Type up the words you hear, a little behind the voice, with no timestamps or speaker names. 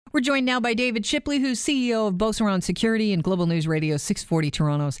We're joined now by David Shipley, who's CEO of Beauceron Security and Global News Radio 640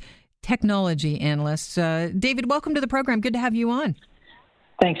 Toronto's technology analyst. David, welcome to the program. Good to have you on.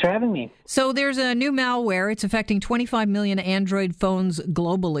 Thanks for having me. So there's a new malware. It's affecting 25 million Android phones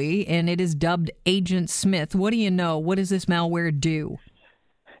globally, and it is dubbed Agent Smith. What do you know? What does this malware do?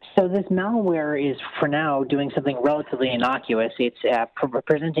 So this malware is, for now, doing something relatively innocuous. It's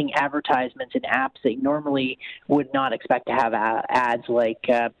presenting advertisements in apps that you normally would not expect to have ads like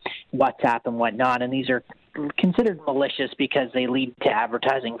WhatsApp and whatnot, and these are considered malicious because they lead to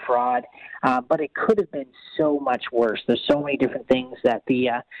advertising fraud, but it could have been so much worse. There's so many different things that the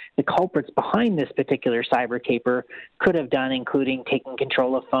culprits behind this particular cyber caper could have done, including taking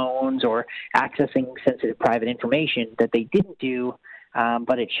control of phones or accessing sensitive private information that they didn't do.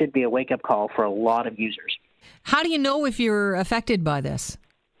 But it should be a wake-up call for a lot of users. How do you know if you're affected by this?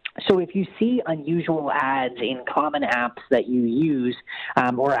 So if you see unusual ads in common apps that you use,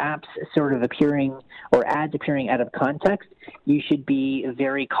 or apps sort of appearing, or ads appearing out of context, you should be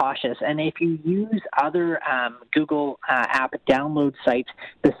very cautious. And if you use other Google app download sites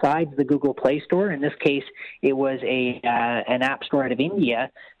besides the Google Play Store, in this case it was an app store out of India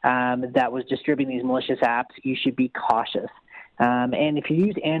that was distributing these malicious apps, you should be cautious. And if you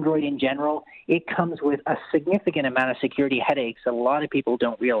use Android in general, it comes with a significant amount of security headaches that a lot of people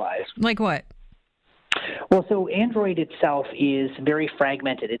don't realize. Like what? Well, so Android itself is very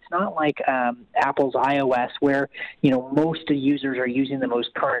fragmented. It's not like Apple's iOS where, most users are using the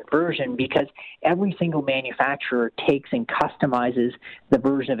most current version, because every single manufacturer takes and customizes the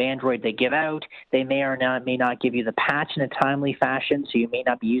version of Android they give out. They may not give you the patch in a timely fashion, so you may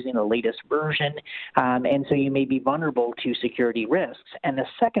not be using the latest version, and so you may be vulnerable to security risks. And the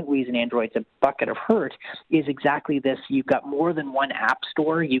second reason Android's a bucket of hurt is exactly this. You've got more than one app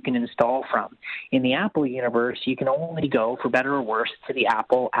store you can install from. In the Apple universe, you can only go, for better or worse, to the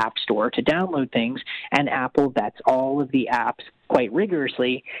Apple App Store to download things, and Apple vets all of the apps quite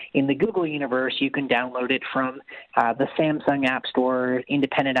rigorously. In the Google universe, you can download it from the Samsung App Store,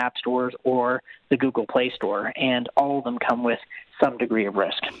 independent app stores, or the Google Play Store, and all of them come with some degree of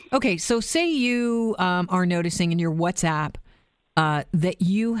risk. Okay, so say you are noticing in your WhatsApp that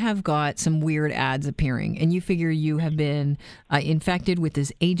you have got some weird ads appearing, and you figure you have been infected with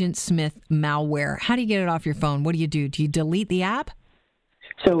this Agent Smith malware. How do you get it off your phone? What do? Do you delete the app?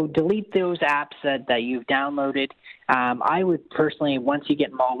 So delete those apps that you've downloaded. I would personally, once you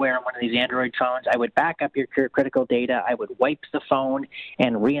get malware on one of these Android phones, I would back up your critical data. I would wipe the phone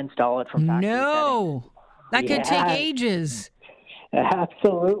and reinstall it from factory settings. No, that could take ages.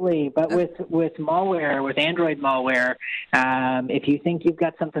 Absolutely. But with malware, with Android malware, if you think you've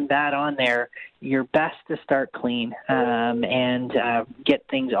got something bad on there, you're best to start clean and get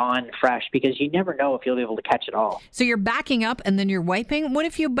things on fresh, because you never know if you'll be able to catch it all. So you're backing up and then you're wiping? What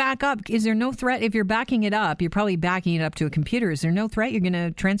if you back up? Is there no threat? If you're backing it up, you're probably backing it up to a computer. Is there no threat you're going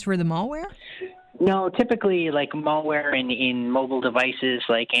to transfer the malware? No, typically, like malware in mobile devices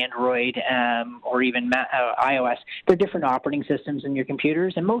like Android or even iOS, they're different operating systems in your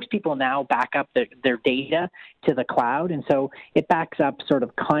computers, and most people now back up their data to the cloud, and so it backs up sort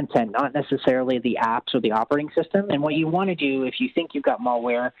of content, not necessarily the apps or the operating system. And what you want to do if you think you've got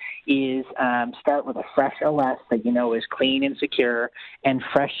malware is start with a fresh OS that you know is clean and secure, and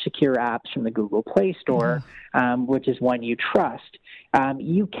fresh, secure apps from the Google Play Store, which is one you trust.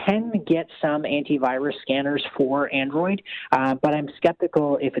 You can get some antivirus scanners for Android, but I'm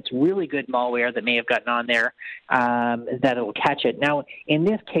skeptical if it's really good malware that may have gotten on there that it will catch it. Now, in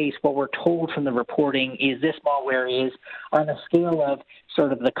this case, what we're told from the reporting is this malware is on a scale of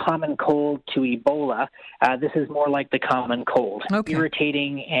sort of the common cold to Ebola. This is more like the common cold,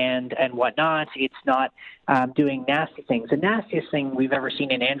 irritating and whatnot. It's not doing nasty things. The nastiest thing we've ever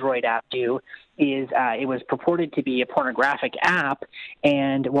seen an Android app do is it was purported to be a pornographic app,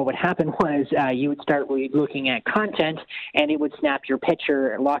 and what would happen was you would start looking at content, and it would snap your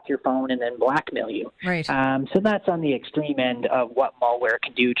picture, lock your phone, and then blackmail you. Right. So that's on the extreme end of what malware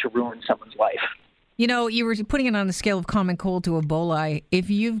can do to ruin someone's life. You know, you were putting it on the scale of common cold to Ebola.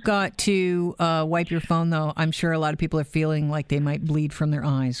 If you've got to wipe your phone, though, I'm sure a lot of people are feeling like they might bleed from their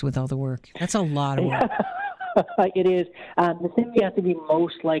eyes with all the work. That's a lot of work. It is. The thing you have to be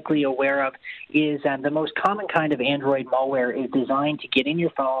most likely aware of is the most common kind of Android malware is designed to get in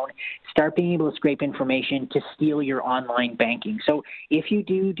your phone, start being able to scrape information to steal your online banking. So if you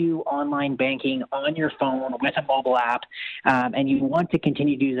do online banking on your phone with a mobile app and you want to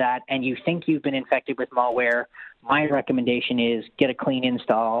continue to do that and you think you've been infected with malware, my recommendation is get a clean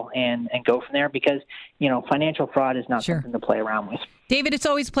install and go from there, because, financial fraud is not something to play around with. David, it's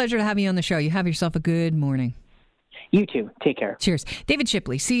always a pleasure to have you on the show. You have yourself a good morning. You too. Take care. Cheers. David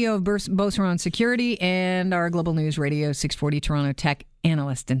Shipley, CEO of Beauceron Security and our Global News Radio 640 Toronto tech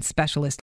analyst and specialist.